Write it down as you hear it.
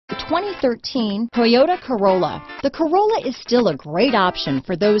2013 Toyota Corolla. The Corolla is still a great option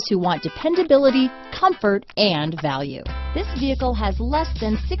for those who want dependability, comfort, and value. This vehicle has less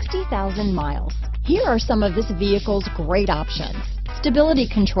than 60,000 miles. Here are some of this vehicle's great options: stability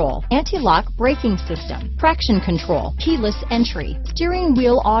control, anti-lock braking system, traction control, keyless entry, steering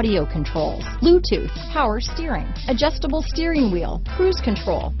wheel audio controls, Bluetooth, power steering, adjustable steering wheel, cruise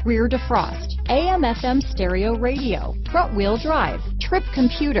control, rear defrost, AM/FM stereo radio, front wheel drive, trip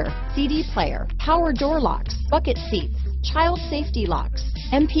computer, CD player, power door locks, bucket seats, child safety locks,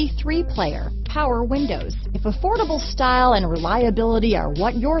 MP3 player, power windows. If affordable style and reliability are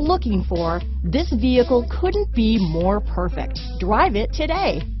what you're looking for, this vehicle couldn't be more perfect. Drive it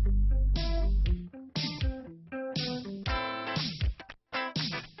today.